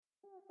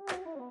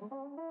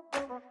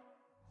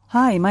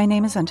Hi, my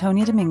name is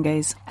Antonia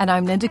Dominguez. And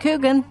I'm Linda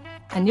Coogan.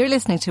 And you're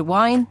listening to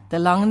Wine, the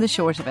long and the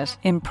short of it.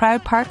 In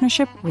proud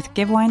partnership with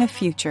Give Wine a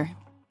Future.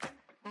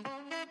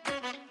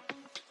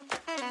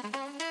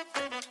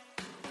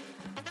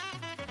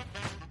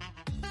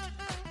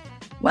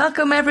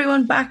 Welcome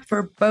everyone back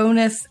for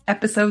bonus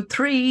episode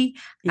 3.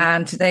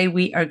 And today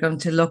we are going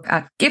to look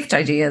at gift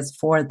ideas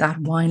for that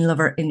wine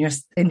lover in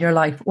your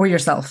life or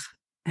yourself.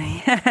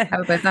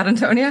 How about that,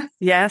 Antonia?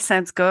 Yeah,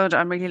 sounds good.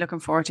 I'm really looking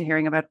forward to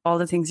hearing about all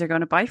the things you're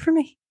going to buy for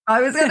me.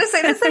 I was going to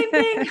say the same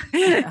thing.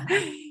 Yeah.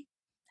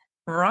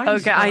 Right.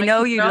 Okay, I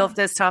know you love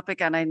this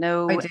topic and I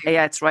know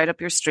it's right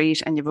up your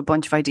street and you have a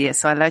bunch of ideas.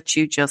 So I'll let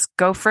you just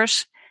go for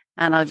it.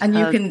 And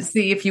you can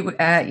see if you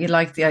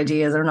like the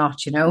ideas or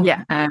not, you know?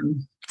 Yeah.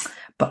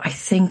 But I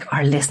think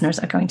our listeners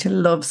are going to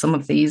love some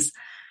of these.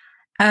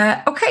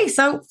 Okay,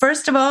 so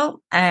first of all,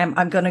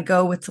 I'm going to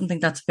go with something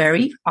that's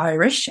very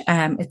Irish.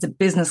 It's a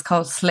business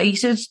called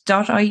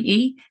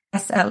slated.ie,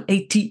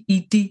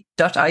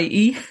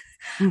 slated.ie,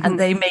 and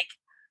they make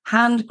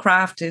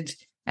handcrafted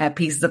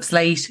pieces of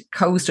slate,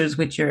 coasters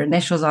with your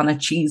initials on it,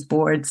 cheese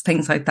boards,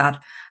 things like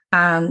that.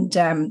 And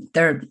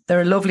they're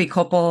a lovely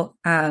couple,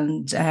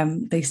 and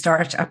they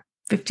start at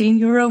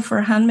 €15 for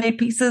handmade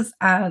pieces,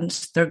 and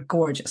they're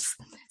gorgeous.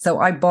 So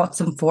I bought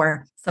some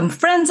for some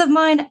friends of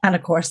mine, and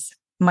of course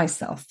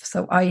myself.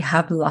 So I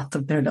have lots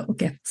of their little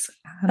gifts.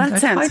 That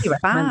sounds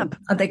fab.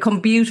 And they come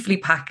beautifully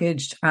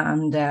packaged,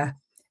 and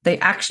they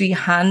actually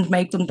hand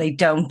make them. They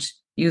don't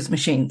use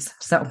machines.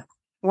 So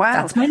wow,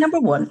 that's my number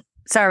one.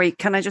 Sorry,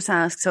 can I just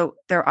ask? So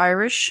they're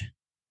Irish,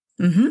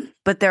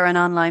 but they're an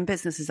online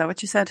business. Is that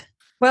what you said?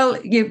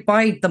 Well, you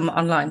buy them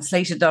online,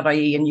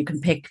 slated.ie, and you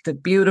can pick the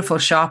beautiful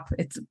shop.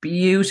 It's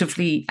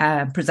beautifully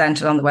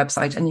presented on the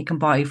website, and you can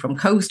buy from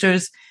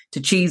coasters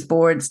to cheese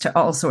boards to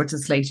all sorts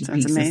of slated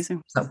Sounds pieces.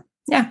 Amazing. So,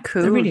 yeah,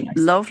 cool. Really nice.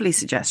 Lovely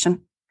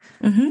suggestion.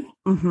 Okay,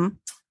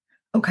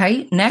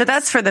 next. So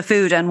that's for the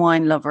food and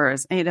wine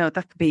lovers. You know,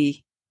 that could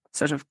be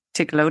sort of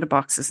tick a load of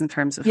boxes in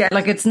terms of... Yeah,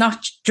 like it's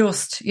not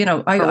just, you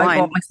know, I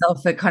bought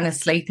myself a kind of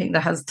slate thing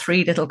that has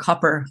 3 little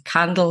copper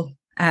candle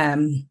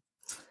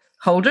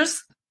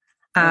holders.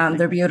 And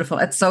they're beautiful.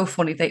 It's so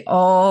funny. They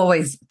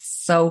always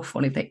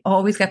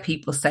get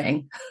people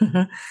saying,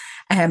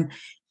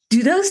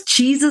 do those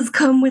cheeses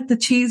come with the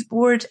cheese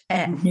board?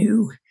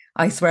 No.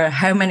 I swear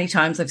how many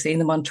times I've seen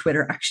them on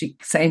Twitter actually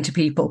saying to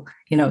people,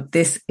 you know,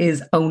 this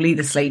is only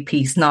the slate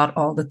piece, not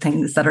all the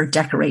things that are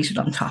decorated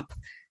on top.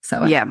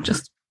 So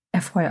just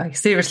FYI,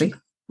 seriously.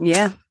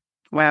 Yeah.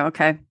 Wow.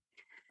 Okay.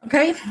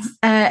 Okay.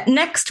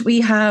 Next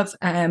we have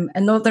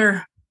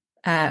another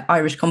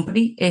Irish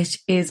company. It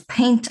is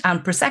Paint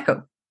and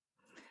Prosecco.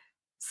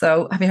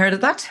 So have you heard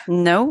of that?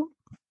 No.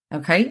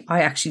 Okay.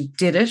 I actually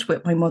did it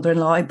with my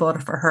mother-in-law. I bought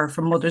it for her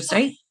for Mother's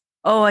Day.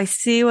 Oh, I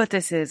see what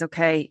this is.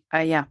 Okay.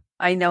 Yeah.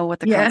 I know what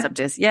the concept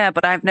is. Yeah,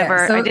 but I've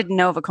never, I didn't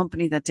know of a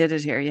company that did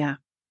it here. Yeah.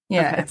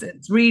 Yeah. Okay.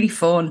 It's really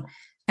fun.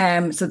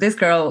 So this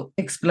girl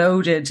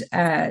exploded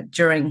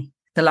during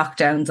the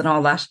lockdowns and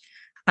all that,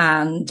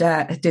 and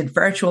did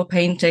virtual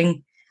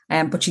painting.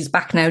 But she's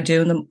back now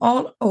doing them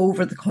all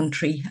over the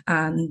country.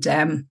 And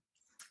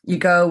you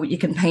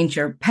can paint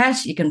your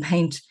pet, you can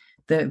paint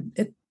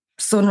the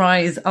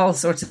sunrise, all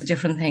sorts of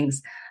different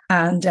things.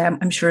 And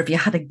I'm sure if you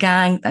had a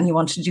gang and you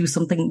wanted to do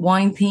something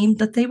wine themed,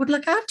 that they would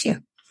look after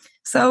you.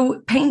 So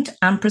Paint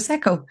and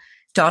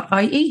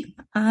Prosecco.ie,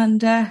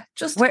 and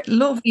just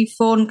lovely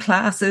fun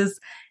classes.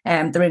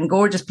 They're in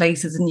gorgeous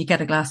places, and you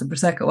get a glass of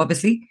Prosecco,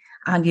 obviously.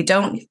 And you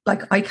don't,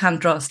 like, I can't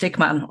draw a stick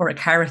man or a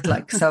carrot,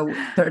 like, so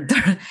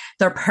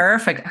they're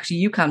perfect. Actually,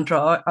 you can't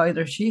draw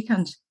either. She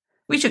can't.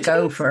 We should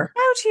go for.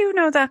 How do you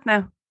know that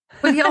now?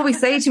 Well, you always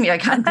say to me, I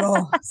can't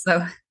draw.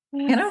 So,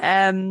 you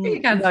know.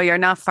 No, you're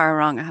not far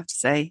wrong, I have to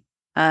say.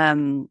 I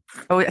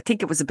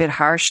think it was a bit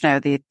harsh now,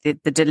 the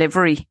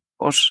delivery,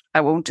 but I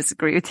won't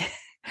disagree with you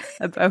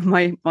about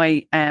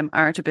my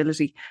art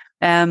ability.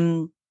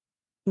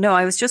 No,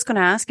 I was just going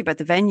to ask you about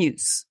the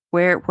venues.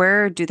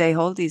 Where do they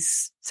hold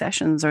these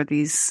sessions or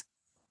these,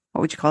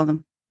 what would you call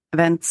them,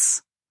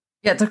 events?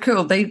 Yeah, they're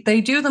cool. They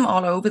do them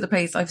all over the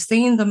place. I've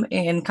seen them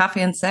in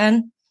Café and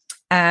Sen.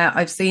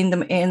 I've seen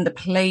them in the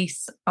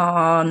place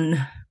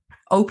on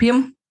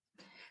Opium.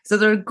 So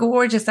they're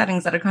gorgeous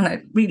settings that are kind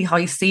of really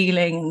high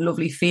ceiling and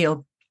lovely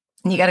feel.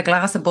 And you get a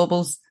glass of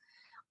bubbles,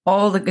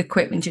 all the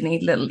equipment you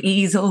need, little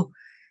easel,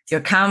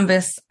 your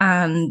canvas,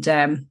 and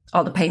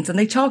all the paints. And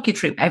they talk you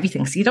through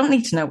everything. So you don't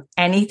need to know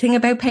anything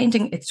about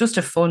painting. It's just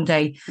a fun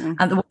day.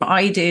 And the one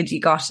I did, you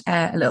got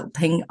a little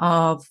thing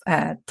of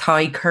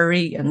Thai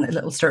curry and a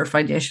little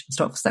stir-fry dish and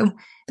stuff. So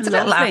it's a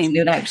little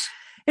afternoon out.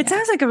 It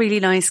sounds like a really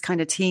nice kind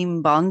of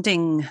team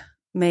bonding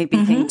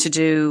maybe thing to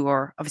do,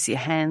 or obviously a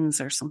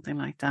hens or something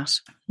like that.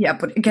 Yeah,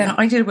 but again,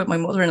 I did it with my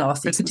mother-in-law,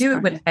 so you can do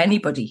it with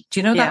anybody. Do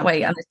you know that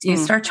way? And you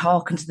start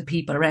talking to the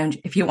people around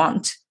you if you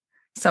want.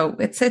 So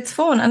it's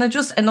fun, and it's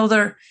just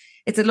another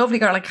it's a lovely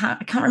girl. I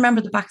can't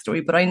remember the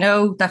backstory, but I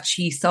know that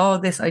she saw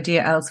this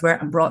idea elsewhere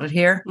and brought it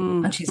here,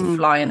 and she's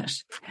flying it.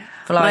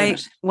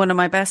 One of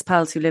my best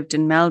pals who lived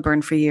in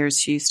Melbourne for years,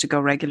 she used to go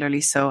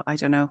regularly. So I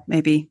don't know,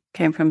 maybe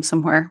came from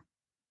somewhere.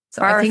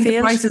 So I think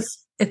the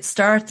prices, it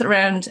starts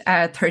around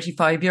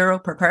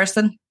 €35 per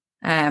person.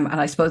 And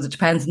I suppose it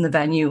depends on the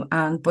venue,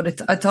 but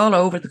it's all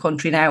over the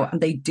country now,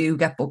 and they do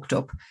get booked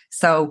up.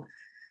 So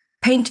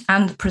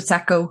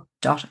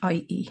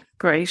paintandprosecco.ie.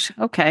 Great.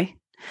 Okay.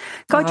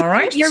 God, all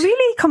right. You're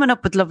really coming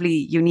up with lovely,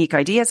 unique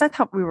ideas. I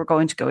thought we were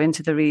going to go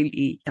into the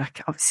really,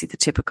 like, obviously the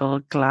typical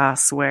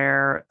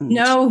glassware.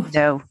 No.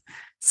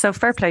 So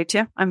fair play to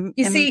you. I'm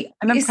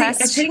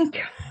impressed.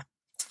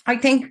 I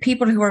think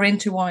people who are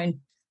into wine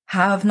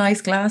have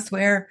nice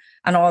glassware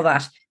and all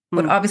that.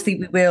 But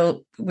obviously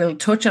we'll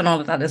touch on all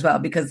of that as well,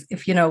 because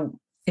if you're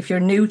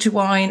new to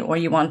wine or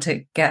you want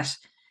to get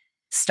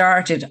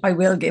started, I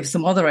will give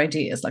some other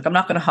ideas. Like, I'm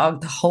not going to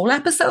hog the whole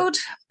episode,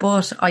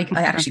 but I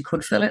actually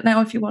could fill it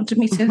now if you wanted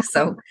me to.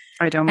 So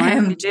I don't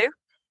mind if you do.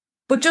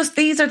 But just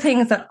these are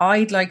things that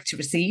I'd like to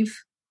receive,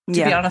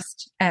 to be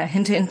honest.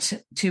 Hint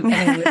to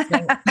anyone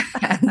listening.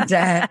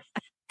 And,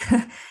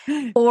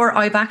 or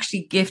I've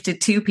actually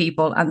gifted to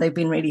people and they've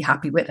been really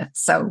happy with it.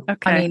 So,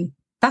 I mean,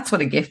 that's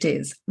what a gift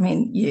is. I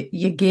mean,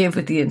 you give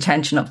with the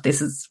intention of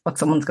this is what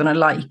someone's going to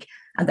like.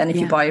 And then if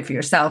you buy it for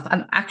yourself,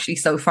 and actually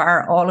so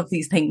far, all of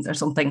these things are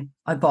something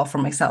I bought for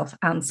myself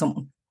and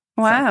someone.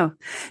 Wow. So,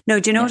 no,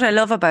 do you know what I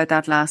love about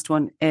that last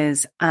one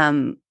is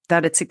that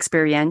it's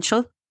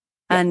experiential.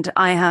 Yeah. And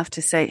I have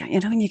to say,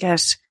 when you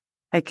get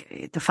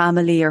like the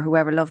family or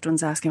whoever, loved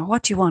ones asking,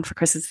 what do you want for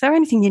Christmas? Is there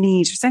anything you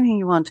need? Is there anything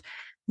you want?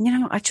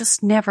 I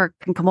just never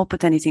can come up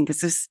with anything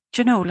because there's,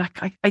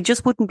 I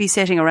just wouldn't be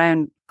sitting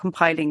around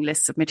compiling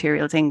lists of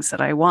material things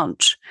that I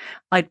want.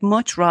 I'd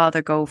much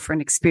rather go for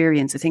an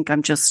experience. I think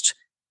I'm just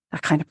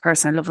that kind of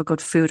person. I love a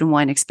good food and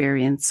wine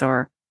experience,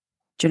 or,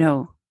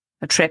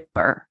 a trip,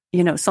 or,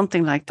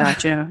 something like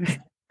that,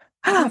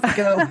 Off you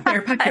go.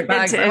 Here, pack your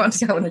bags. I want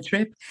to go on a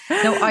trip.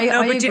 No, I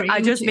agree.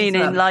 I just mean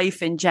in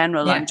life in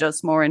general, I'm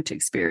just more into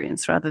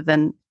experience rather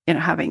than,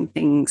 having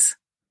things.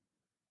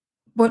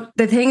 But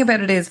the thing about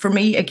it is, for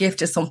me, a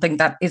gift is something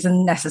that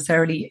isn't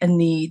necessarily a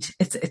need.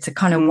 It's a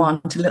kind of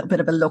want, a little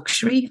bit of a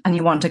luxury, and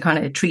you want to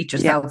kind of treat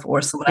yourself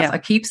or someone else. I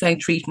keep saying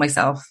treat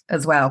myself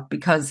as well,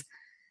 because,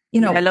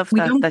 I love we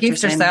don't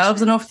gift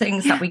ourselves enough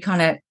things that we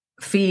kind of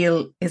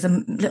feel is a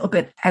little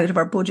bit out of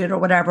our budget or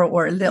whatever,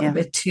 or a little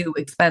bit too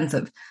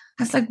expensive.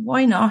 It's like,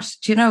 why not?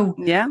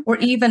 Yeah. Or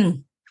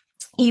even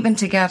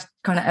to get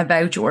kind of a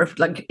voucher, or if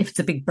it's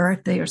a big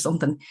birthday or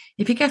something,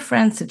 if you get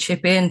friends to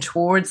chip in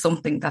towards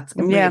something that's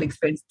a real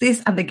experience.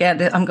 This, and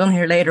again, I'm going to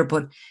hear later,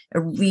 but a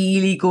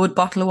really good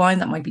bottle of wine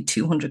that might be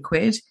 200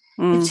 quid.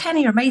 If 10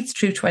 of your mates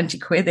threw 20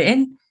 quid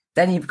in,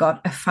 then you've got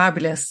a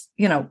fabulous,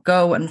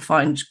 go and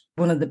find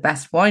one of the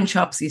best wine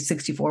shops. These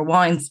 64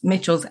 Wines,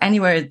 Mitchell's,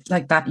 anywhere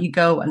like that you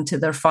go, and to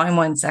their fine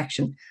wine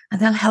section,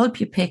 and they'll help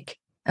you pick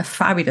a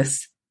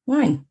fabulous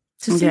wine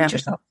to suit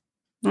yourself.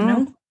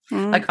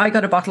 Like, I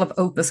got a bottle of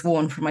Opus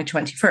 1 for my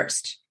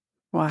 21st,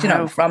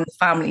 from the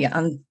family.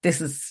 And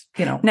this is,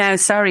 Now,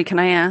 sorry, can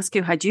I ask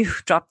you, had you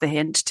dropped the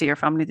hint to your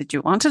family that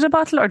you wanted a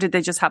bottle, or did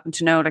they just happen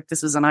to know, like,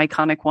 this was an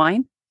iconic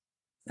wine?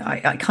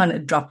 I kind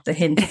of dropped the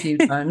hint a few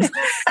times.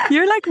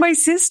 You're like my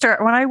sister.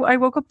 When I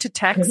woke up to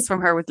texts from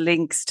her with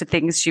links to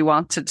things she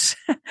wanted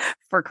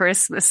for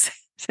Christmas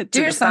to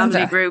the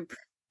family group.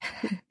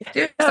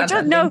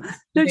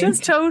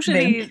 Just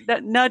totally,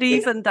 not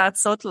even that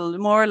subtle,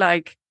 more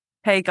like,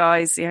 hey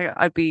guys,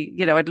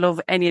 I'd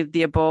love any of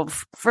the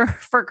above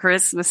for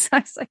Christmas. I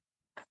was like,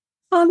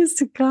 honest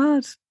to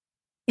God.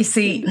 You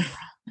see,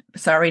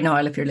 sorry,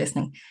 Niall, if you're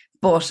listening,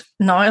 but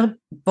Niall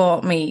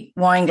bought me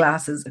wine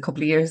glasses a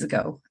couple of years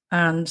ago,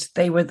 and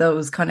they were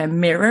those kind of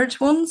mirrored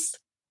ones.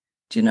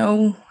 Do you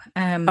know?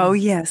 Oh,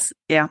 yes.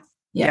 Yeah.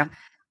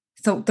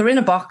 So they're in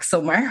a box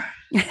somewhere.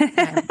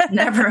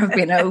 Never have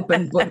been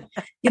opened, but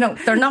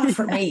they're not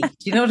for me. Do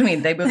you know what I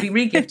mean? They will be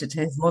regifted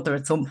to his mother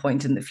at some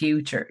point in the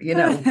future,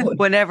 but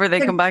whenever they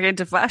come back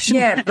into fashion.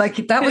 Yeah,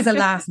 like that was a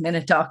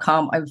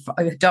lastminute.com.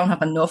 I don't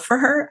have enough for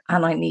her,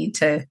 and I need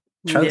to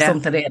throw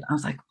something in. I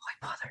was like,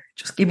 why bother?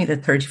 Just give me the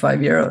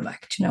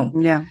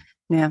 €35,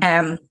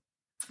 Yeah.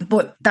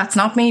 But that's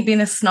not me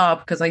being a snob,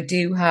 because I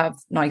do have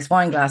nice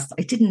wine glasses.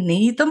 I didn't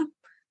need them,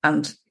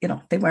 and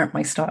they weren't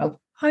my style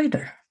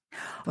either.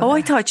 But,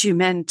 I thought you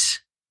meant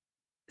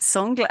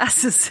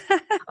sunglasses.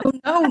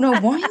 Oh no,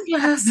 wine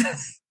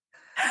glasses.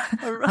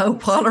 Oh,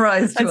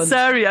 polarized ones.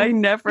 Sorry, I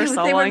never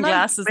saw wine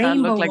glasses that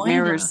look like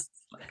mirrors.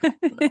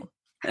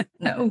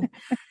 No.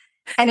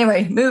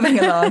 Anyway, moving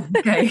along.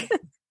 Okay.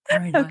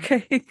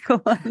 Okay,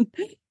 go on.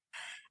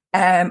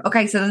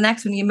 Okay, so the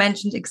next one, you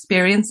mentioned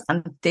experience,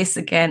 and this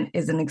again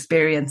is an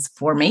experience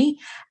for me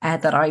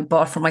that I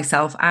bought for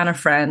myself and a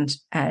friend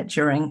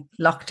during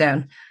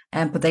lockdown.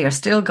 But they are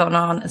still going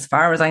on as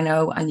far as I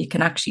know, and you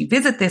can actually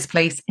visit this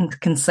place in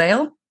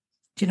Kinsale.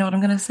 Do you know what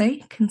I'm going to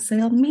say?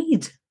 Kinsale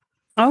Mead.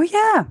 Oh,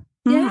 yeah.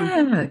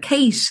 Yeah,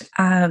 Kate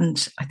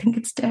and I think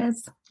it's Des.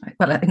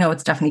 well, I know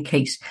it's definitely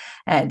Kate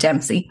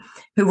Dempsey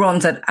who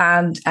runs it.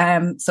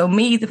 And so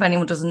Mead, if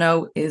anyone doesn't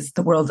know, is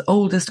the world's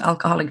oldest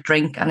alcoholic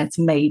drink, and it's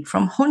made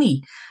from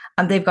honey.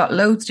 And they've got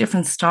loads of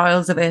different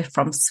styles of it,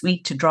 from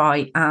sweet to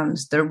dry, and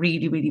they're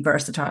really, really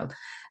versatile.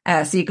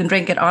 So you can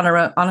drink it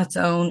on its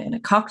own in a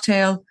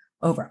cocktail,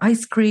 over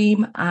ice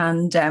cream,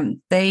 and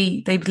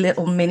they've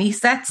little mini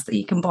sets that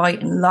you can buy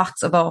in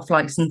lots of off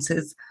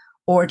licenses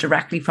or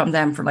directly from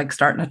them for like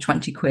starting at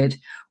 20 quid,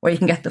 or you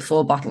can get the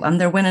full bottle. And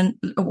they're winning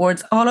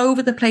awards all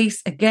over the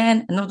place.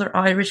 Again, another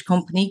Irish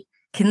company,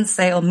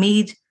 Kinsale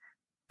Mead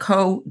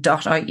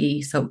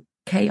Co.ie. So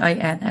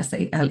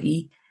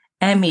KINSALE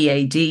and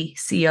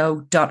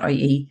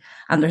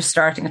they're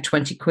starting at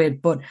 20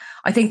 quid. But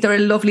I think they're a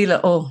lovely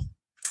little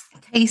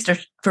taster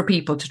for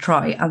people to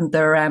try, and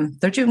they're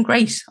doing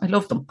great. I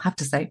love them, I have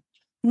to say.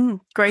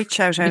 Great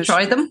shout out. You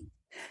tried them?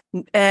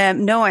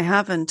 No, I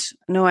haven't.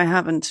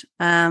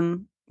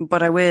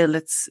 But I will.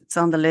 It's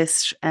on the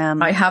list.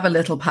 I have a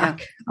little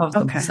pack of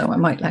them, so I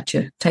might let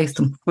you taste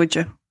them. Would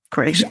you?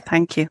 Great,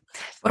 thank you.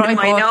 But I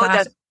know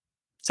that.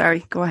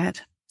 Sorry, go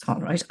ahead. It's all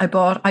right. I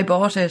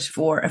bought it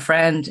for a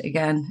friend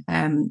again,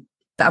 and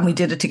we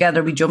did it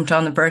together. We jumped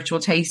on the virtual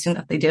tasting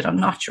that they did. I'm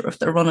not sure if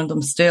they're running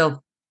them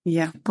still.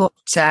 Yeah, but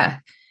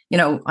I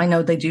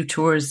know they do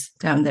tours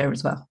down there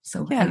as well.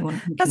 So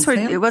that's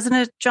where wasn't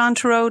it John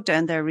Turreau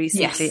down there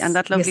recently? Yes. And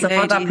that lovely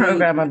lady. That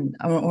program on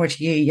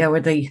RTE, where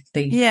they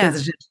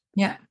visited.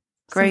 Yeah.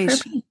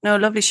 Great. No,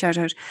 lovely shout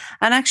out.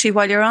 And actually,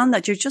 while you're on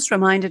that, you just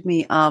reminded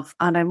me of,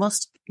 and I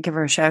must give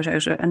her a shout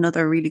out,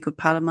 another really good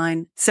pal of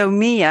mine. So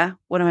Mia,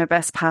 one of my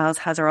best pals,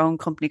 has her own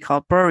company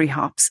called Brewery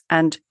Hops.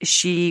 And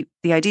the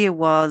idea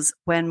was,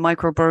 when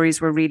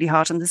microbreweries were really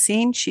hot on the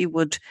scene, she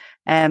would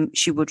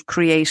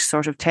create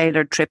sort of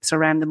tailored trips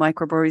around the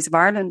microbreweries of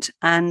Ireland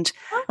and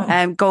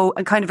go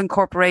and kind of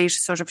incorporate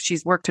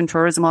she's worked in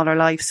tourism all her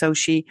life. So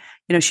she'd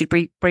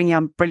bring you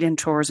on brilliant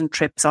tours and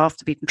trips, off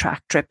the beaten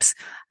track trips.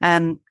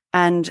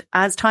 And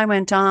as time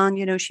went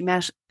on, she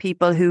met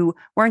people who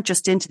weren't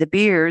just into the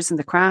beers and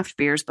the craft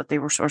beers, but they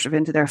were sort of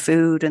into their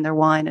food and their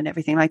wine and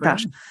everything like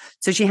that.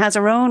 So she has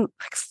her own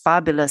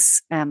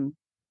fabulous,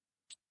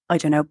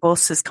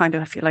 bus is kind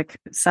of, I feel like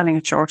selling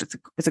it short.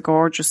 It's a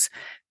gorgeous,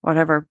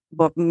 whatever,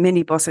 but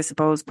mini bus, I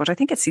suppose. But I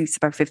think it seats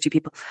about 50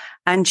 people.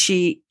 And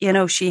she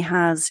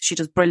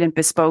does brilliant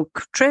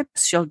bespoke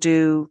trips. She'll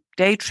do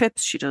day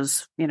trips. She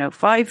does,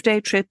 5-day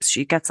trips.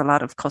 She gets a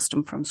lot of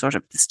custom from sort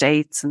of the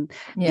States and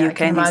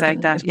UK and things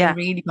like that. Yeah.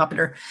 Really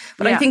popular.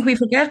 But I think we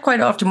forget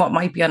quite often what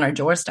might be on our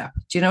doorstep.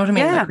 Do you know what I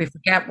mean? Yeah. Like we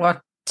forget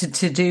what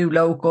to do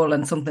local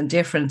and something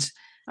different.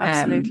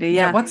 Absolutely,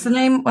 yeah. What's the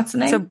name?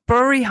 So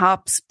Brewery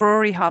Hops,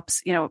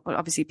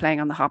 obviously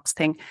playing on the hops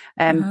thing,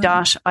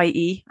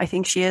 .ie, I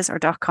think she is, or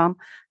 .com.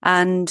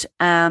 And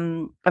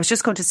I was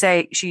just going to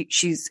say,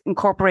 she's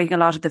incorporating a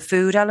lot of the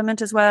food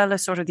element as well,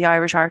 as sort of the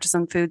Irish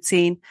artisan food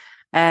scene,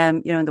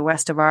 in the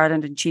west of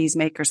Ireland, and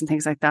cheesemakers and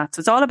things like that. So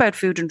it's all about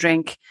food and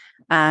drink.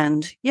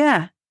 And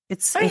I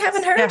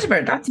haven't heard of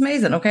her. That's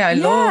amazing. Okay, I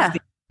love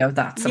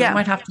that. So we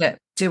might have to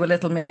do a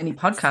little mini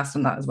podcast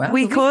on that as well.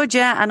 We could,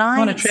 yeah. And I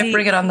on a trip,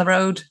 bring it on the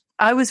road.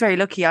 I was very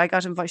lucky. I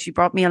got invited. She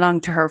brought me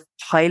along to her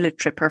pilot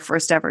trip, her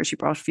first ever. She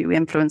brought a few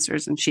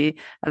influencers, and she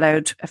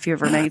allowed a few of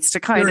her mates to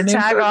kind of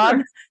tag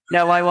on.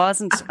 No, I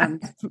wasn't.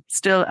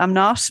 I'm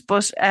not.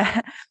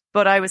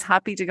 But I was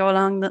happy to go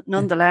along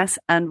nonetheless.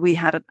 And we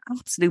had an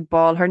absolute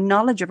ball. Her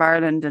knowledge of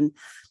Ireland and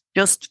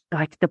just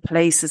like the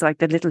places, like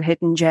the little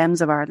hidden gems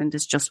of Ireland,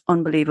 is just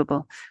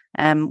unbelievable.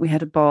 We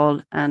had a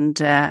ball, and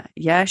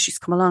she's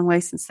come a long way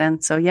since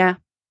then. So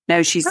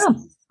now she's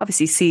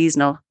obviously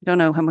seasonal. I don't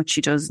know how much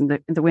she does in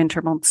the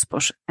winter months,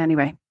 but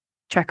anyway,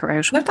 check her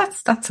out. No,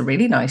 that's a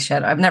really nice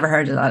shed. I've never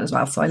heard of that as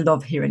well, so I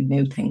love hearing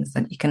new things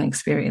that you can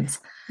experience.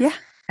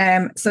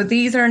 Yeah. So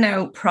these are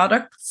now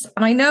products,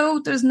 and I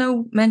know there's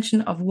no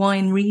mention of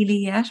wine really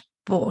yet,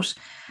 but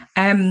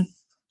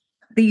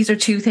these are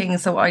two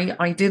things. So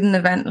I did an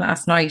event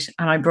last night,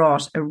 and I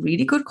brought a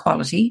really good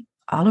quality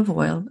olive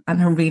oil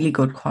and a really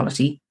good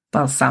quality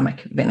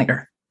balsamic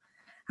vinegar.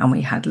 And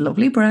we had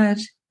lovely bread,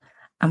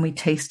 and we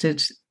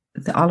tasted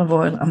the olive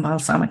oil and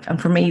balsamic.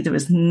 And for me, there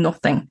was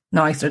nothing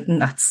nicer than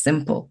that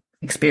simple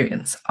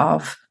experience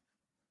of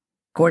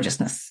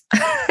gorgeousness.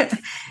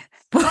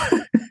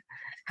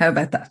 How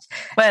about that?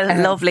 Well,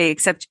 lovely,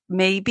 except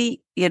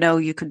maybe,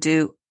 you could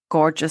do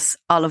gorgeous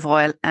olive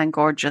oil and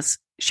gorgeous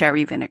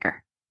sherry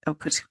vinegar. That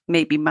could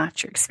maybe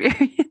match your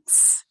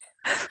experience.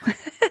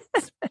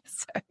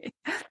 Sorry.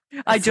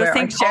 I just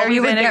think sherry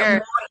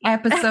vinegar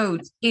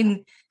episode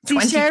in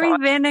sherry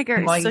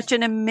vinegar is such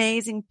an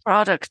amazing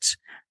product,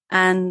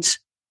 and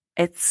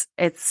it's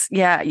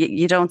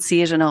you don't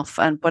see it enough,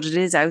 but it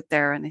is out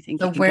there, and I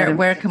think. So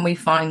where can we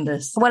find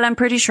this? Well, I'm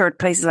pretty sure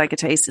places like A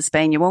Taste of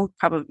Spain, you won't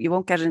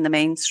get it in the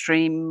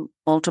mainstream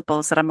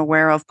multiples that I'm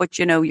aware of, but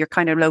your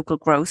kind of local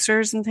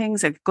grocers and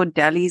things, like good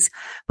delis.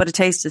 But A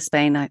Taste of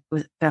Spain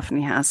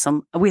definitely has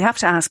some. We have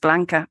to ask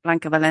Blanca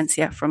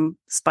Valencia from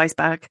Spice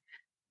Bag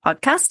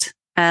podcast,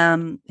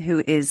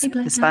 who is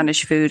the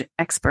Spanish food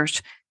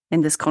expert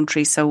in this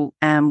country. So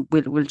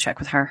we'll check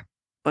with her.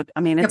 But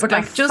I mean, Yeah, it's but a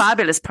like just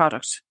fabulous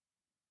product.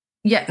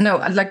 yeah, no,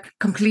 like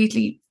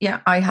completely.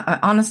 Yeah, I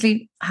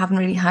honestly haven't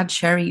really had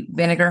sherry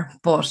vinegar,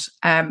 but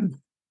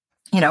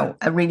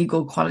a really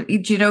good quality.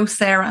 Do you know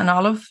Sarah and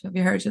Olive? Have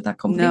you heard of that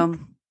company? No.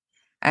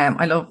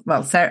 I love,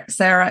 well,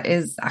 Sarah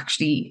is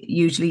actually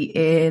usually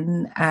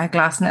in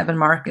Glasnevin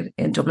Market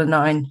in Dublin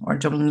 9 or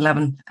Dublin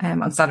 11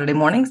 on Saturday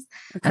mornings.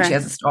 And she Okay.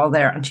 has a stall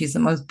there, and she's the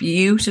most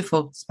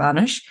beautiful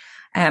Spanish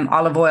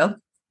olive oil,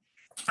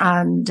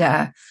 and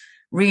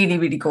really,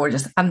 really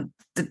gorgeous. And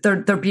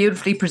they're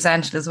beautifully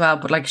presented as well.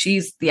 But like,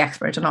 she's the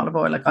expert in olive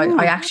oil. Like,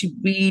 I actually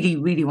really,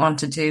 really want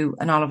to do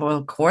an olive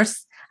oil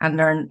course and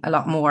learn a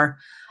lot more.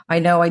 I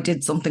know I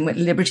did something with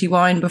Liberty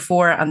Wine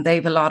before, and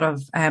they've a lot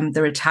of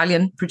they're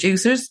Italian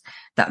producers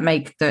that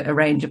make a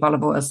range of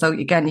olive oil. So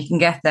again, you can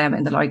get them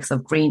in the likes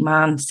of Green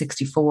Man,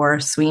 64,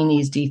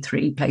 Sweeney's,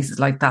 D3, places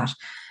like that.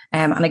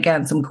 And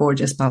again, some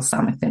gorgeous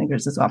balsamic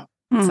vinegars as well.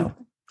 So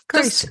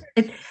great.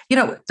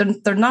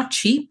 They're not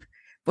cheap,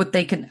 but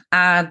they can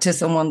add to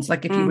someone's,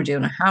 like if you were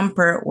doing a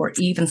hamper or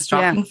even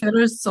stocking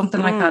fillers,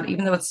 something like that.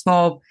 Even though it's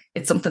small,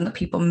 it's something that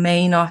people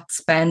may not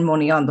spend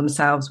money on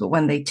themselves, but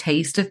when they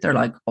taste it, they're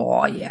like,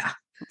 oh yeah.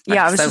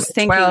 Yeah, I was just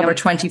thinking 12 or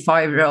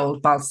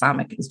 25-year-old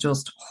balsamic is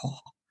just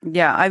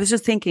Yeah, I was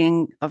just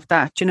thinking of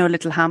that. A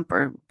little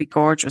hamper would be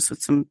gorgeous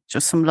with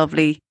some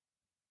lovely,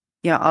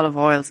 olive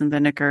oils and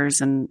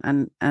vinegars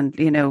and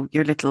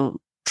your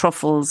little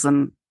truffles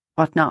and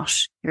whatnot.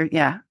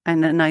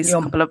 And a nice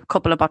Yum.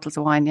 couple of bottles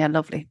of wine. Yeah,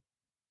 lovely.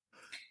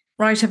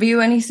 Right. Have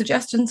you any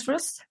suggestions for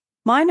us?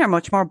 Mine are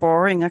much more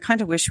boring. I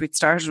kind of wish we'd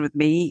started with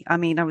me. I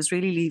mean, I was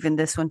really leaving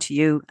this one to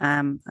you.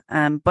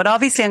 But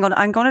obviously I'm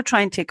going to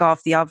try and tick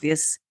off the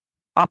obvious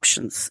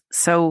options.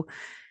 So,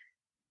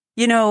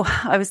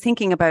 I was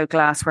thinking about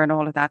glassware and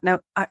all of that.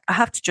 Now, I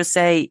have to just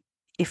say,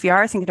 if you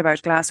are thinking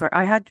about glassware,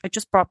 I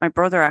just brought my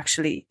brother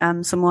actually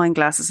some wine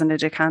glasses and a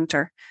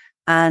decanter,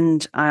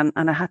 and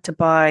I had to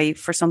buy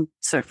for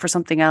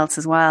something else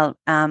as well,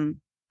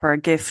 for a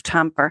gift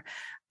hamper,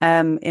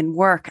 in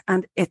work,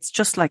 and it's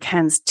just like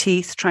hen's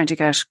teeth trying to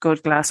get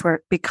good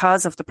glassware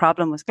because of the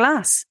problem with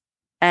glass.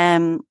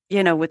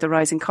 With the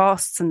rising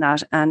costs and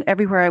that, and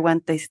everywhere I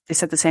went, they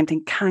said the same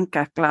thing: can't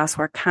get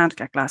glassware.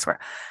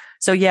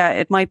 So yeah,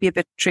 it might be a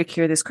bit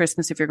trickier this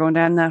Christmas if you're going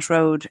down that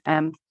road.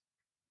 But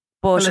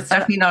well, it's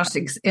definitely not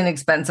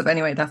inexpensive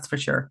anyway. That's for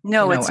sure.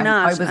 No, it's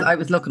not. I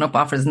was looking up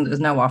offers, and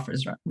there's no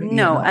offers. Really,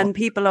 no, and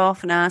people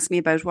often ask me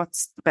about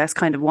what's the best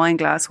kind of wine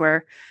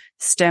glassware,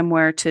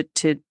 stemware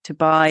to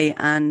buy,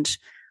 and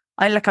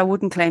I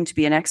wouldn't claim to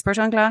be an expert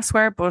on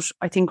glassware, but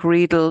I think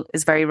Riedel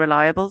is very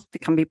reliable.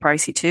 It can be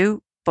pricey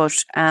too,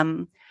 but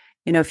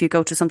if you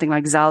go to something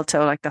like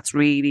Zalto, like that's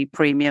really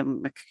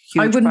premium, like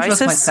huge I wouldn't prices.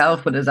 trust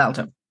myself with a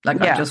Zalto. I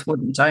just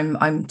wouldn't.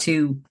 I'm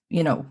too,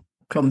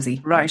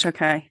 clumsy. Right.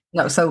 Okay.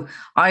 No, so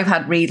I've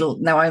had Riedel.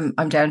 Now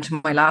I'm down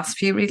to my last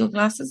few Riedel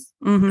glasses.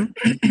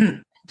 Mm-hmm.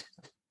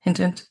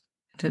 hint.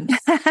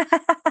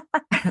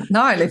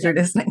 No, if you're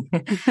listening.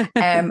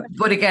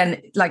 But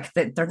again, like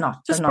they're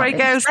not. Just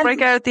break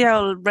out the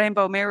old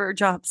rainbow mirror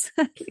jobs.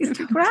 It's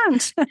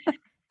grand.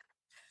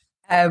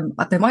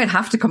 They might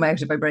have to come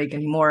out if I break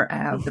any more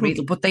of the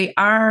Riedel, but they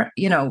are,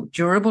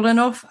 durable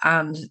enough,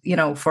 and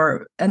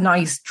for a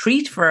nice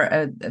treat for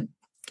a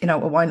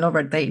wine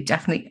lover, they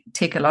definitely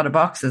tick a lot of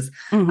boxes.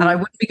 Mm-hmm. And I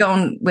wouldn't be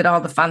going with all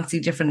the fancy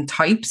different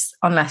types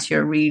unless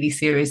you're really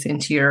serious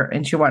into your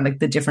wine, like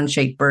the different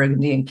shaped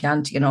Burgundy and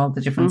Chianti and all the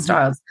different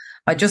styles.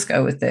 I just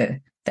go with the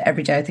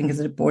everyday. I think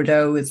is it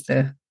Bordeaux is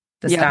the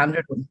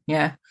standard one.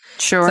 Yeah,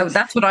 sure. So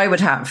that's what I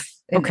would have.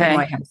 In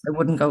my house, I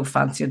wouldn't go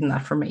fancier than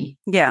that for me.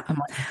 Yeah,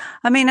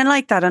 I mean, and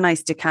like that, a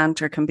nice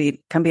decanter can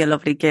be a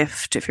lovely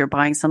gift if you're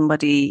buying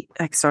somebody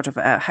like sort of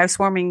a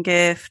housewarming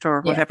gift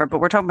or whatever. But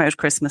we're talking about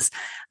Christmas,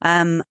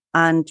 and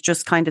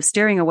just kind of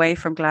steering away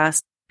from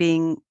glass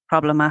being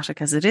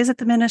problematic as it is at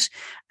the minute.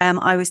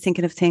 I was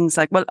thinking of things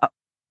like,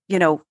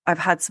 I've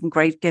had some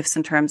great gifts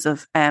in terms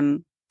of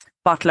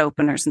bottle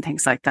openers and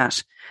things like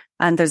that,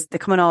 and they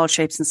come in all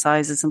shapes and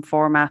sizes and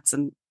formats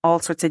and all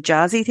sorts of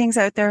jazzy things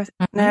out there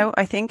now,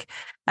 I think.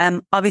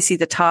 Obviously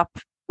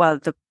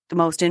the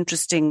most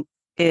interesting,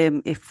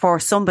 if for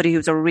somebody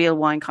who's a real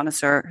wine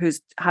connoisseur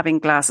who's having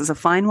glasses of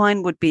fine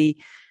wine, would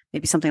be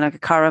maybe something like a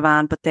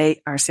Caravan, but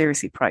they are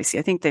seriously pricey.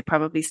 I think they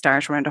probably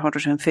start around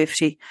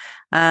 150.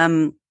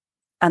 And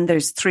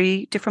there's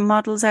 3 different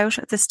models out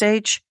at this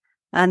stage.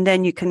 And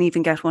then you can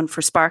even get one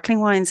for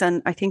sparkling wines,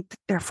 and I think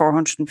they're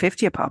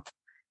 450 a pop.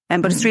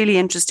 But it's really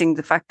interesting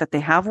the fact that they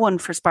have one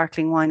for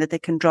sparkling wine, that they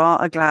can draw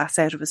a glass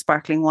out of a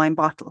sparkling wine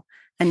bottle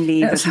and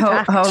leave it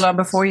intact. Hold on,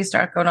 before you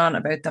start going on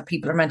about that,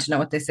 people are meant to know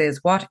what this is.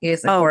 What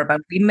is a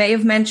Caravan? We may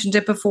have mentioned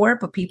it before,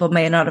 but people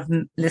may not have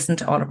listened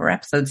to all of our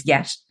episodes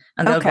yet,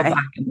 and they'll go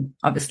back and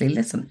obviously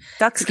listen.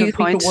 That's a good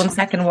point. Excuse me for 1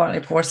 second while I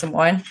pour some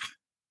wine.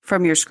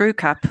 From your screw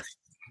cap.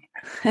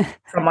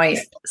 From my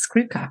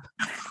screw cap.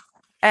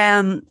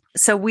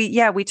 So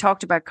we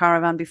talked about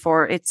Caravan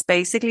before. It's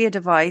basically a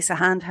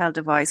handheld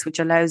device, which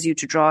allows you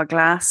to draw a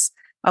glass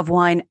of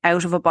wine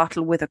out of a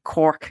bottle with a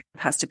cork.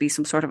 It has to be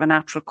some sort of a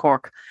natural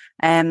cork,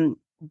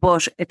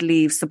 but it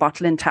leaves the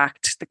bottle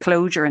intact, the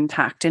closure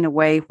intact, in a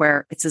way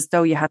where it's as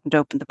though you hadn't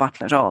opened the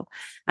bottle at all.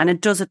 And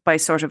it does it by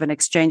sort of an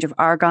exchange of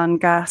argon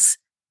gas,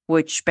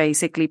 which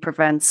basically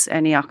prevents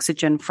any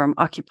oxygen from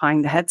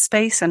occupying the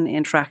headspace and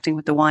interacting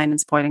with the wine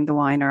and spoiling the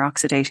wine or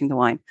oxidating the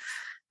wine.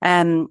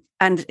 And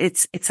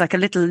it's like a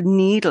little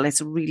needle.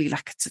 It's really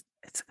like, it's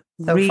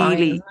So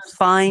really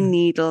fine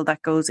needle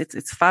that goes,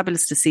 it's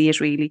fabulous to see it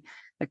really.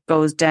 It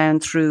goes down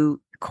through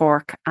the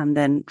cork and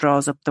then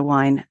draws up the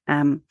wine.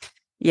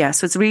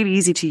 So it's really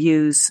easy to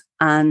use,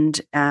 and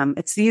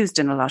it's used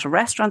in a lot of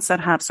restaurants that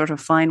have sort of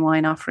fine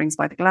wine offerings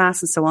by the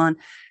glass and so on.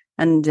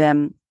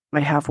 And I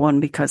have one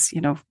because,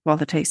 you know, all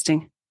the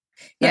tasting.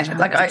 Yeah,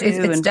 like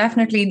it's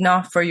definitely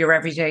not for your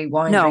everyday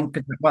wine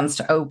drinker that wants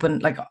to open,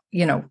 like,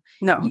 you know,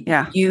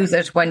 use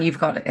it when you've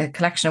got a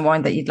collection of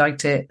wine that you'd like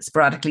to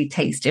sporadically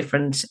taste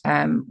different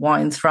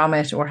wines from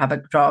it, or have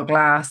a draw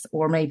glass,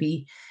 or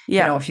maybe, you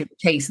know, if you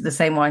taste the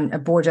same wine, a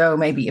Bordeaux,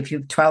 maybe if you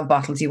have 12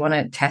 bottles, you want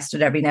to test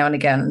it every now and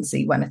again and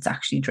see when it's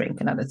actually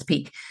drinking at its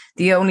peak.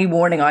 The only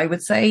warning I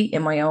would say,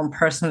 in my own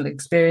personal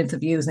experience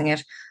of using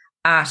it,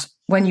 at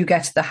when you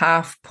get to the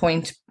half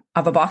point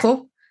of a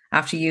bottle,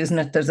 after using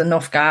it, there's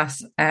enough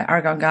gas,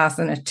 argon gas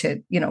in it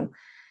to, you know,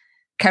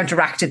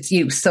 counteract its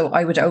use. So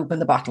I would open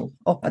the bottle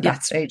up at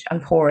that stage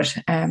and pour it.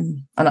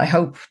 And I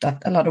hope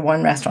that a lot of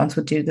wine restaurants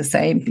would do the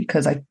same,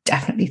 because I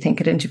definitely think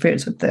it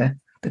interferes with the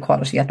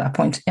quality at that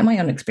point, in my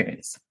own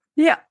experience.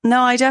 Yeah,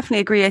 no, I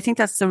definitely agree. I think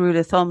that's the rule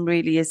of thumb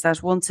really, is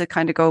that once it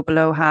kind of go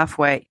below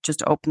halfway,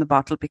 just open the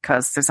bottle,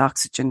 because there's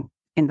oxygen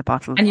in the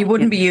bottle. And you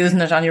wouldn't be using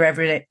it on your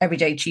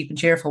everyday cheap and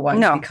cheerful wines,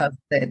 because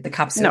the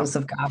capsules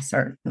of gas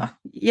are not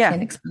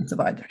inexpensive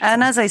either.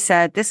 And as I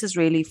said, this is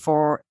really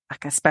for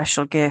like a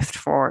special gift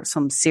for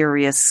some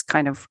serious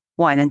kind of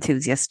wine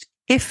enthusiast,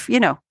 if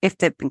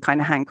they've been kind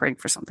of hankering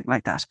for something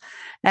like that.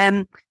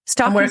 And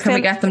where can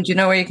we get them? Do you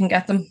know where you can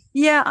get them?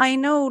 Yeah, I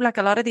know, like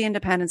a lot of the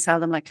independents sell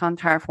them, like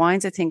Clontarf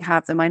Wines, I think,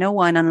 have them. I know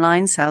Wine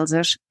Online sells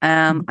it.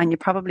 And you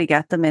probably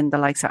get them in the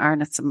likes of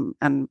Arnott's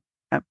and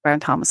Brown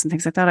Thomas and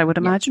things like that, I would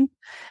imagine.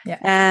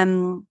 Yeah.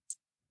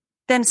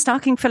 Then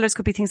stocking fillers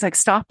could be things like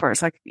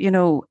stoppers, like, you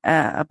know,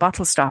 a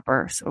bottle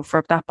stopper. So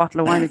for that bottle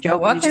of wine that you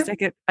open, you just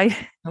take it. I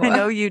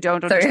know you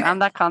don't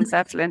understand that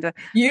concept, Linda.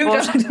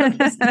 Don't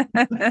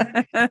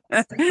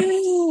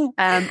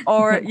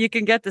or you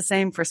can get the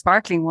same for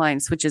sparkling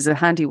wines, which is a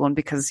handy one,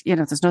 because, you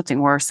know, there's nothing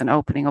worse than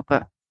opening up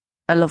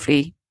a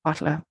lovely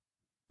bottle of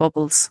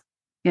bubbles,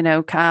 you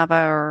know,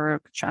 cava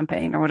or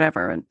champagne or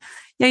whatever. And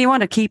you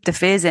want to keep the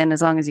fizz in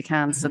as long as you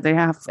can. So they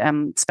have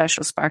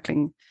special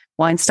sparkling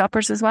wine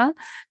stoppers as well.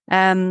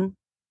 And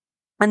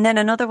then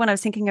another one I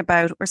was thinking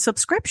about were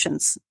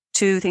subscriptions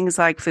to things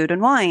like Food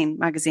and Wine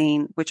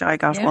magazine, which I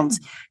got once.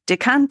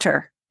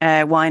 Decanter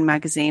wine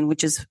magazine,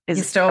 which is you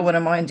stole one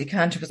of mine.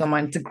 Decanter was on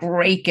mine. It's a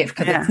great gift,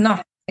 because it's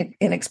not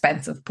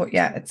inexpensive, but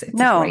it's a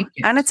great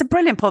gift. And it's a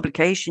brilliant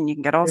publication. You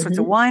can get all sorts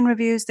of wine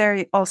reviews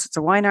there, all sorts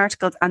of wine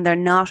articles, and they're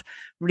not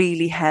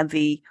really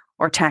heavy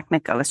or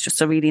technical. It's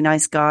just a really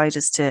nice guide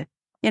as to,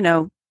 you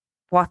know,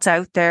 what's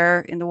out there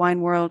in the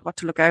wine world, what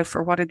to look out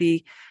for, what are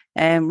the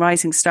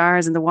rising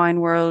stars in the wine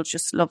world,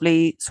 just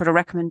lovely sort of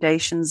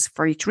recommendations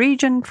for each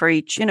region, for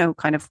each, you know,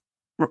 kind of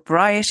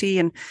variety.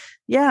 And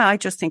I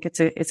just think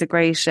it's a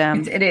great,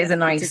 it is a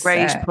nice, it's a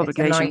great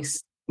publication.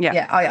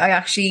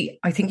 I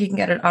think you can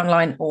get it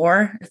online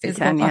or a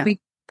physical copy.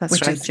 That's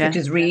which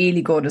is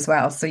really good as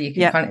well. So you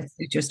can kind of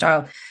suit your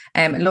style.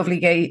 A lovely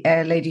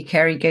lady,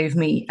 Kerry, gave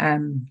me,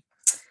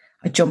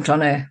 I jumped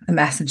on a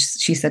message.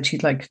 She said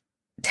she'd like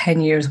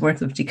 10 years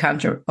worth of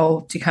decanter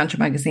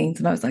magazines,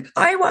 and I was like,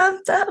 I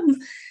want them.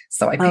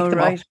 So I picked them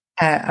up,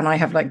 and I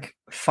have like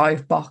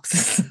 5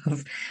 boxes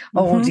of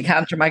old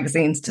decanter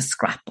magazines to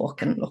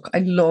scrapbook. And look, I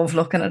love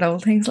looking at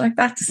old things like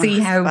that to see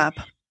how,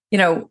 you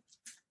know,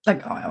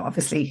 like,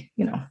 obviously,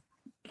 you know,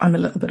 I'm a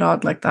little bit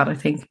odd like that, I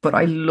think, but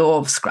I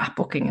love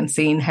scrapbooking and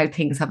seeing how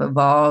things have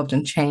evolved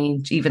and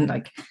changed, even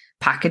like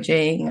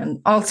packaging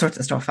and all sorts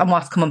of stuff, and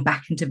what's coming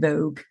back into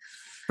vogue.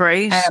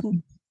 Great.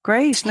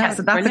 Great. No,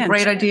 so that's a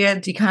great idea.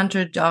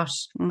 Decanter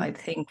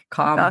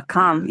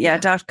 .com.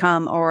 Yeah,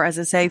 .com, or as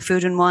I say,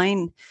 Food and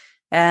Wine.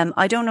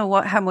 I don't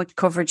know how much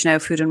coverage now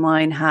Food and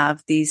Wine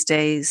have these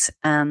days.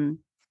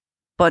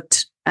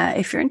 But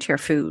if you're into your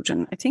food,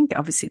 and I think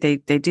obviously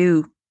they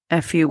do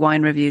a few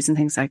wine reviews and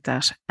things like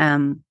that.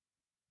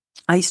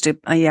 I used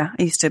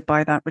to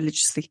buy that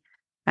religiously.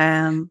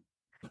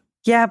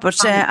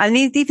 But I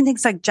need even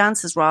things like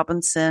Jancis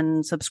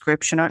Robinson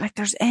subscription, or like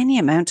there's any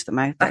amount of them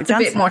out there. That's a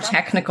bit more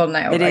technical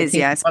now. It is,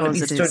 I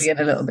suppose it is. Studying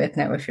a little bit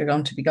now if you're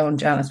going to be going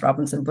Jancis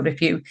Robinson. But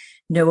if you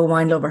know a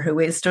wine lover who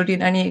is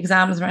studying any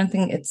exams or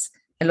anything, it's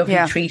a lovely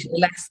treat.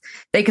 Unless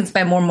they can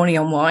spend more money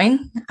on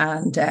wine,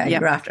 and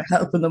you're after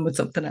helping them with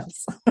something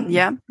else.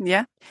 And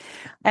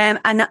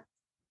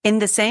in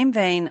the same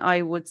vein,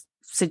 I would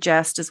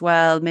suggest as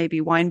well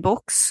maybe wine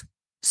books.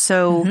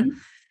 So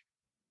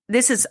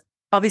this is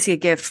obviously a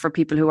gift for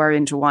people who are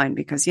into wine,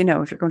 because, you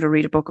know, if you're going to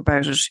read a book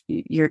about it,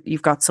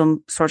 you've got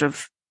some sort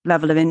of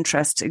level of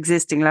interest,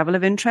 existing level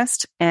of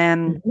interest.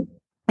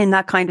 in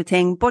that kind of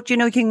thing. But, you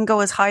know, you can go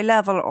as high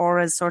level or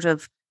as sort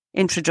of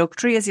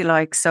introductory as you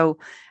like. So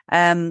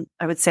I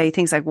would say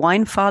things like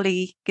Wine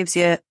Folly gives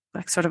you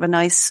like sort of a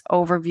nice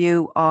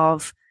overview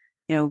of,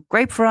 you know,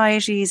 grape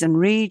varieties and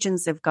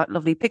regions. They've got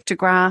lovely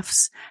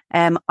pictographs.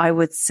 I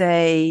would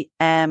say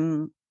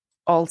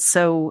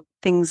also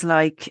things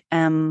like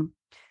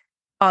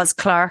Oz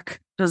Clarke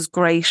does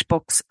great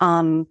books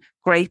on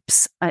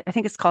grapes. I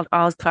think it's called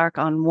Oz Clarke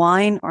on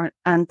wine,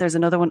 and there's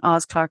another one,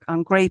 Oz Clarke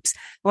on grapes.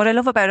 What I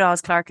love about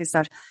Oz Clarke is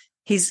that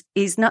he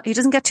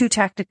doesn't get too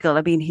technical.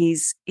 I mean,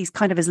 he's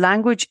kind of, his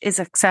language is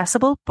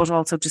accessible, but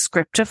also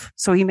descriptive.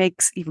 So he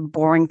makes even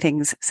boring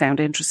things sound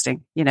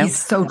interesting, you know. He's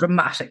so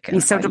dramatic.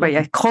 He's so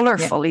dramatic,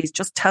 colourful. Yeah. He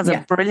just tells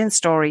a brilliant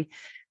story.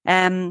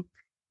 Tim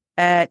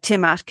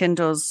Atkin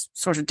does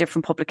sort of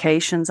different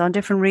publications on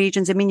different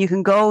regions. I mean, you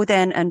can go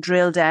then and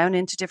drill down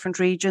into different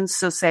regions.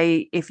 So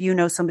say if you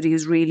know somebody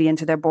who's really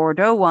into their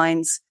Bordeaux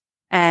wines,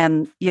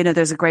 you know,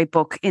 there's a great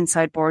book,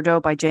 Inside Bordeaux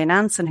by Jane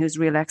Anson, who's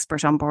a real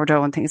expert on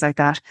Bordeaux and things like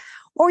that.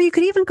 Or you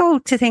could even go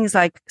to things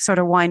like sort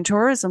of wine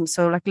tourism.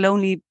 So like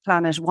Lonely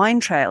Planet wine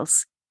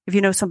trails. If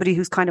you know somebody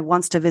who's kind of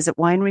wants to visit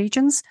wine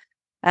regions,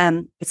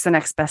 it's the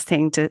next best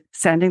thing to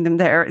sending them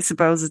there, I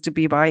suppose, is to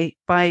be buy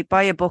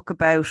a book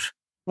about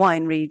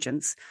wine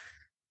regions.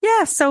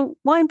 Yeah, so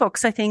wine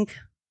books, I think,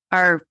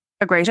 are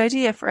a great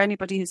idea for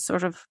anybody who's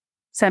sort of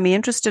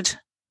semi-interested.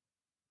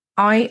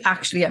 I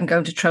actually am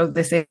going to throw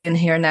this in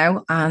here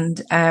now,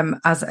 and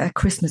as a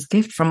Christmas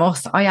gift from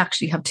us, I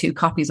actually have 2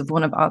 copies of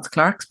one of Oz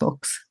Clarke's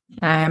books.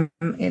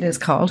 It is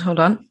called, hold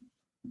on,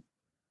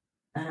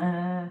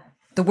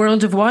 The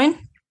World of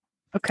Wine.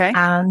 Okay.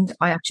 And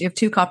I actually have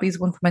 2 copies,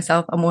 one for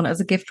myself and one as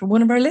a gift for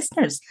one of our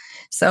listeners.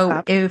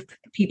 So if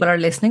people are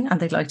listening and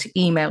they'd like to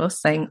email us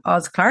saying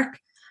Oz Clarke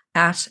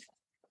at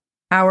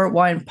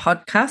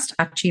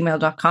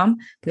ourwinepodcast@gmail.com,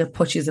 we'll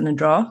put you in a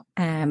draw,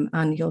 and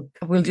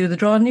we'll do the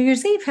draw on New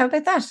Year's Eve. How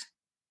about that?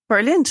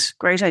 Brilliant.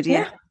 Great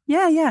idea.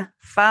 Yeah.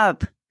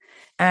 Fab.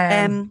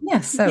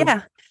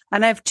 Yeah.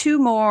 And I have 2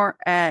 more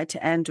to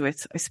end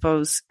with, I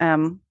suppose.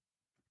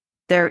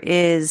 There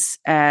is,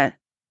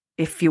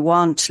 if you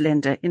want,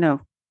 Linda, you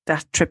know,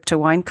 that trip to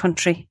wine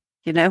country,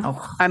 you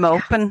know, I'm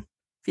open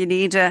if you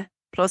need a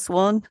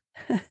 +1.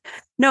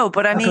 No,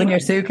 but I mean, in your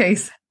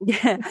suitcase.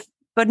 Yeah.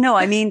 But no,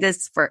 I mean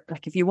this for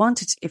like, if you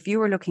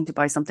were looking to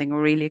buy something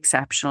really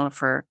exceptional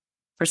for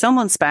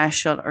someone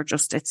special, or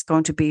just, it's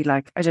going to be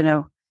like, I don't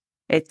know,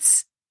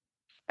 it's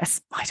a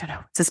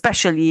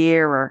special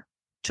year, or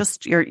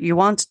just you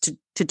want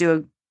to do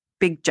a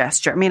big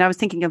gesture. I mean, I was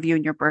thinking of you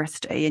and your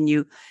birthday, and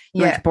you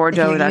went to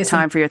Bordeaux that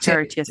time for your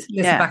 30th.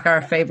 Listen back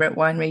our favourite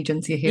wine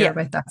regions, you hear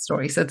about that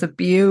story. So it's a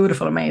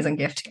beautiful, amazing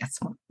gift to get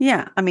someone.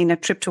 Yeah. I mean, a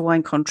trip to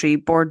wine country,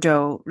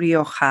 Bordeaux,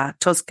 Rioja,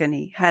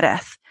 Tuscany,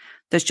 Jerez.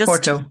 There's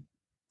just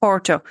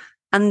Porto.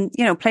 And,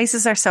 you know,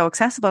 places are so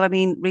accessible. I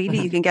mean, really,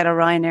 you can get a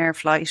Ryanair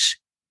flight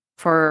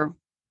for,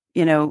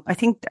 you know, I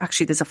think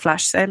actually there's a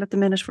flash sale at the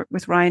minute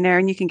with Ryanair,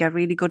 and you can get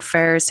really good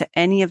fares to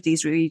any of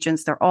these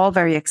regions. They're all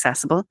very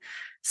accessible.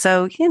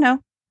 So, you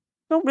know,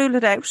 don't rule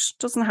it out. It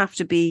doesn't have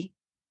to be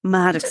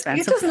mad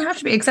expensive. It doesn't have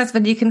to be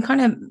excessive. You can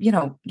kind of, you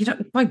know, you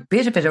don't buy a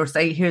bit of it or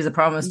say, here's a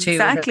promise too.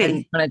 Exactly.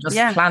 And kind of just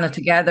plan it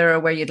together, or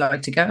where you'd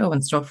like to go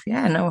and stuff.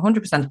 Yeah, no,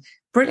 100%.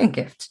 Brilliant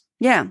gift.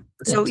 Yeah.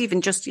 So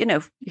even just, you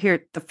know,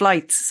 here the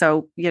flights.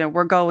 So, you know,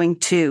 we're going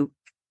to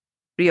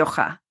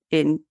Rioja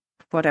in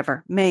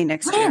whatever, May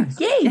next year.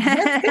 Yay,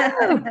 let's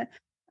go.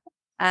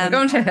 We're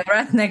going to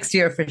Jerez next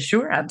year for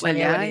sure. I'll tell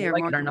you, you're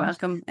more than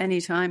welcome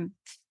anytime.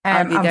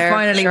 And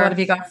finally, what have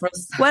you got for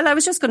us? Well, I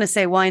was just going to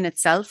say wine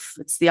itself.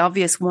 It's the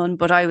obvious one,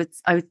 but I would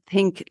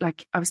think,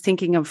 like, I was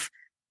thinking of,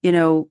 you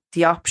know,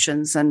 the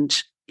options,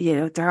 and, you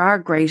know, there are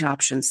great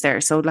options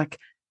there. So like,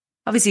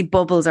 obviously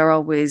bubbles are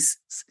always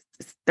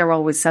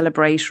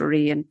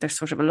celebratory, and they're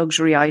sort of a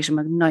luxury item,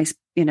 a nice,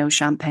 you know,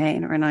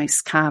 champagne or a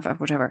nice cava,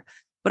 whatever.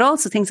 But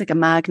also things like a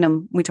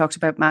Magnum. We talked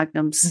about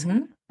Magnums.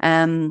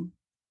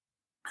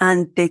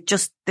 And they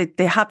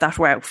have that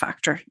wow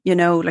factor, you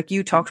know, like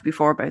you talked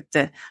before about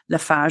the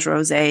Lafarge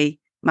Rosé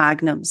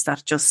Magnums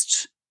that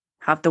just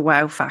have the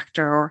wow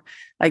factor, or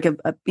like a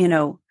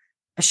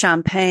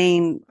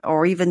champagne,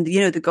 or even,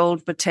 you know, the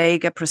Gold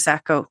Bottega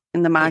Prosecco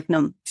in the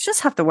Magnum. Just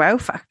have the wow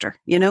factor,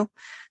 you know.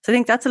 So I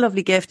think that's a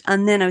lovely gift.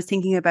 And then I was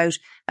thinking about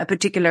a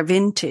particular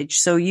vintage.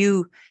 So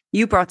you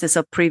brought this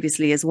up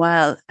previously as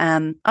well.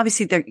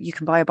 Obviously you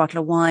can buy a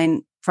bottle of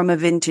wine from a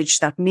vintage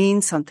that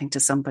means something to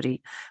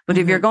somebody. But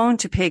if you're going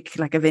to pick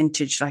like a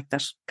vintage like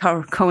that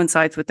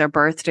coincides with their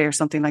birthday or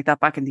something like that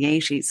back in the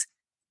 80s,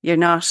 you're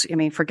not, I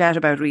mean, forget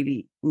about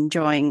really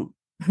enjoying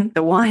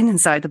the wine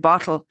inside the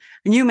bottle.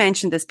 And you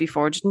mentioned this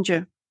before, didn't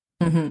you?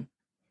 I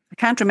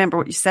can't remember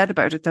what you said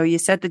about it though. You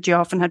said that you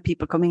often had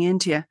people coming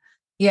into you.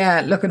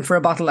 Yeah, looking for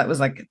a bottle that was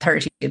like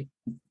 30. And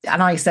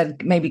I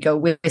said maybe go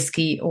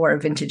whiskey or a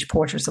vintage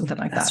port or something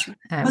like that.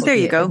 Right. Well, there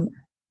you go.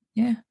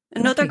 Yeah.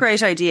 Another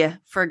great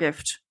idea for a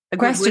gift.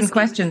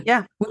 Question.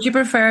 Yeah. Would you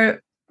prefer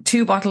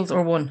 2 bottles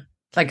or one?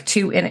 Like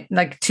 2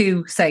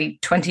 say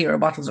 €20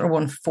 bottles, or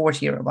 €1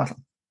 40 bottle?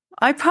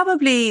 I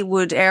probably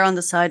would err on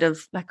the side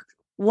of like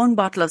one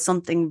bottle of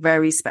something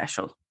very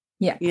special.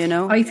 Yeah. You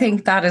know, I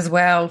think that as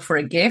well for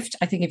a gift.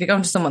 I think if you're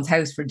going to someone's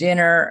house for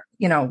dinner,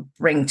 you know,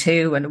 bring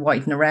two, and a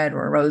white and a red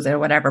or a rose or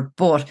whatever.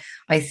 But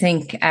I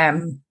think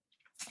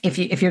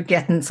if you're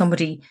getting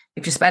somebody,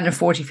 if you're spending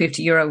 40,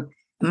 50 euro,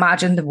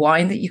 imagine the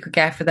wine that you could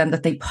get for them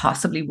that they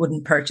possibly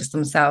wouldn't purchase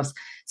themselves.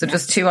 So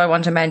just two I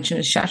want to mention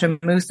is Chateau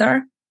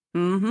Moussard.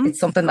 Mm-hmm. It's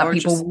something that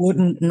people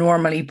wouldn't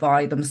normally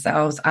buy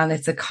themselves. And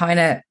it's a kind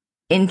of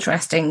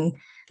interesting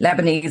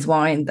Lebanese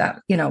wine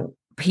that, you know,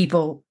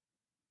 people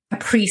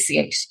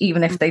appreciate,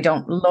 even if they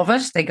don't love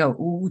it. They go,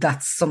 ooh,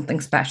 that's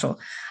something special.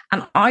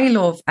 And I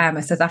love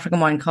a South African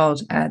wine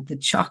called the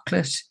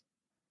Chocolate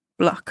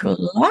Block.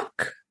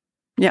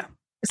 Yeah.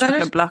 Is that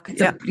Chocolate it? Block.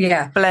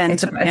 Yeah. Blend.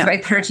 It's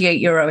about 38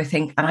 euro, I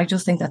think. And I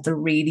just think that's a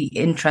really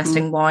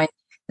interesting wine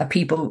that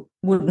people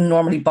wouldn't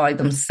normally buy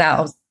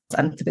themselves.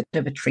 And it's a bit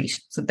of a treat.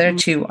 So there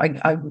too,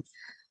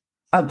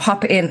 I'll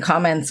pop in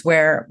comments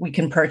where we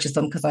can purchase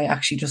them, because I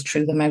actually just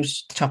threw them out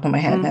the top of my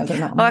head now. They're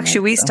not. Well,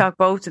 actually, we stock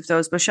both of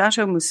those, but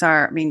Chateau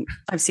Moussard, I mean,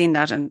 I've seen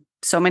that in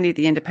so many of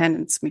the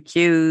independents,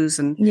 McHugh's,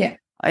 and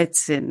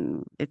it's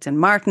in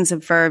Martin's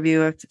in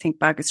Fairview. I think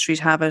Bagot Street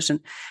have it,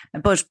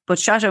 but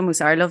Chateau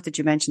Moussard, I love that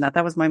you mentioned that.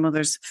 That was my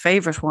mother's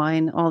favourite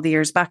wine all the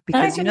years back,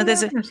 because you know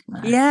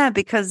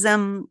because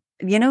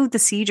you know the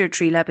Cedar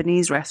Tree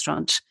Lebanese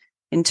restaurant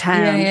in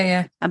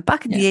town. And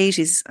back in the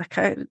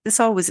 80s, this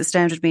always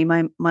astounded me.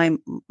 My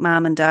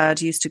mum and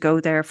dad used to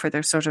go there for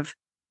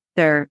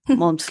their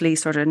monthly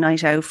sort of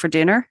night out for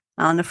dinner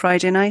on a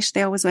Friday night.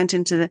 They always went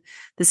into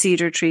the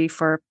Cedar Tree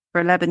for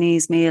a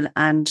Lebanese meal,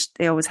 and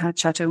they always had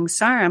Chateau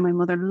Moussard, and my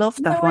mother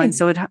loved that wine.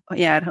 So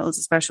it holds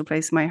a special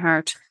place in my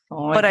heart.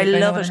 Oh, but I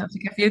love it.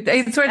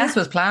 I swear this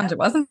was planned. It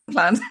wasn't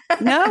planned.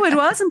 No, it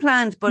wasn't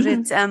planned, but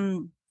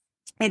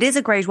it is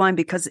a great wine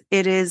because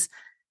it is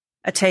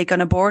a take on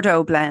a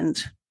Bordeaux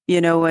blend.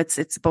 You know, it's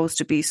supposed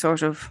to be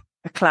sort of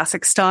a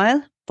classic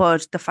style,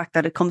 but the fact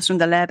that it comes from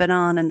the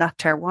Lebanon and that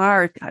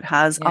terroir, it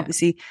has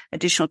obviously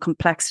additional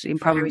complexity and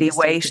probably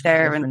weight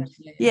there. And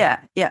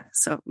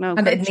so no,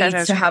 and it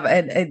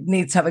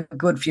needs to have a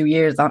good few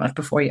years on it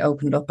before you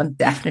open it up, and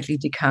definitely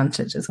decant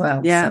it as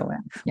well. Yeah, so,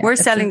 we're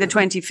selling the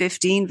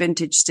 2015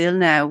 vintage still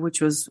now, which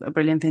was a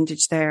brilliant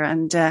vintage there,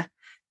 and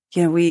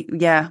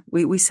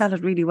we sell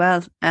it really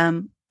well.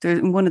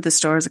 In one of the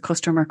stores, a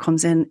customer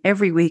comes in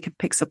every week and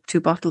picks up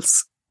 2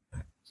 bottles.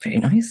 Very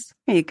nice.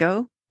 There you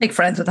go. Make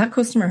friends with that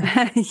customer.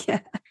 Yeah.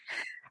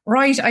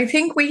 Right. I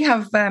think we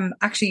have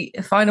actually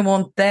a final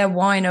one, their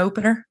wine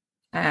opener,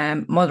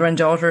 mother and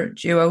daughter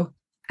duo.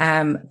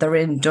 They're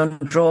in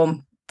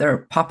Dundrum.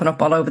 They're popping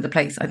up all over the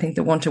place. I think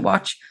they're one to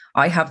watch.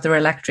 I have their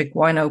electric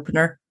wine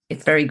opener.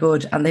 It's very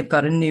good. And they've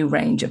got a new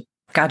range of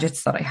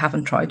gadgets that I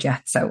haven't tried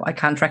yet. So I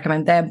can't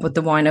recommend them. But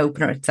the wine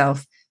opener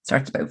itself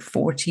starts about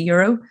 40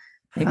 euro,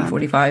 maybe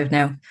 45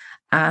 now.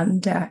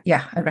 And I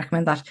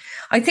recommend that.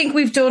 I think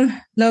we've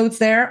done loads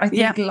there. I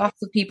think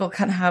lots of people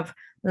can have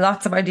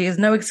lots of ideas.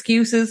 No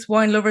excuses,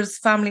 wine lovers,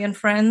 family and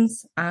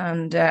friends.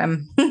 And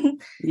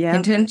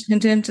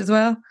hint as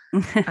well.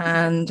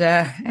 And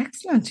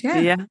excellent.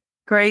 Yeah.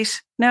 Great.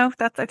 No,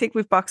 I think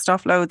we've boxed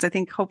off loads. I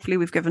think hopefully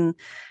we've given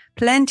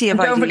plenty of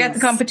ideas. Don't forget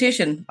the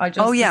competition. I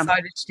just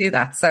decided to do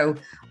that. So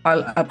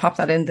I'll pop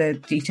that in the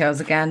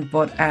details again.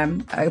 But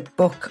a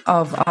book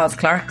of Oz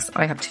Clarke's,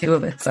 I have 2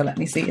 of it. So let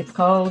me see. It's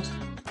called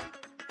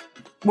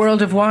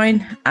World of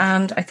Wine,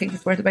 and I think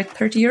it's worth about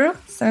 30 euro.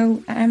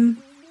 So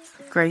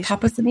great.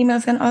 Pop us an email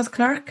again, Oz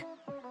Clarke,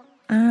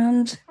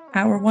 and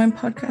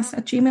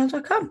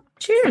ourwinepodcast@gmail.com.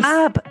 Cheers.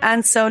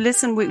 And so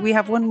listen, we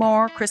have one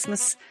more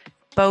Christmas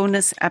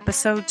bonus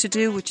episode to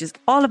do, which is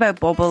all about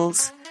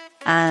bubbles,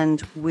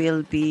 and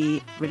we'll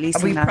be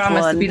releasing that one. We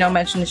promise there'll be no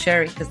mention of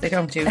sherry, because they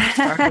don't do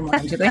sparkling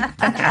wine, do they?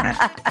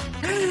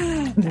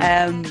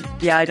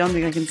 I don't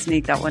think I can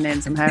sneak that one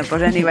in somehow,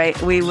 but anyway,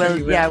 we will.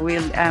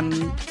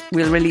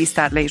 We'll release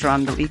that later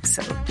on in the week.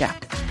 So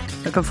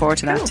looking forward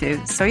to that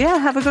too. So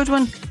have a good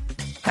one.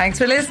 Thanks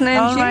for listening.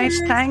 All right,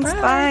 thanks.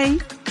 Bye.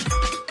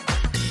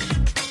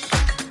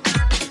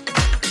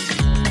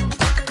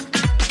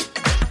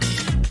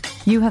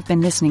 You have been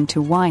listening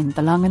to Wine,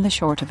 the Long and the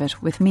Short of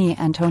It, with me,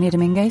 Antonia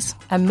Dominguez.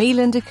 And me,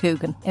 Linda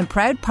Coogan, in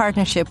proud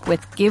partnership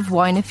with Give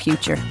Wine a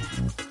Future.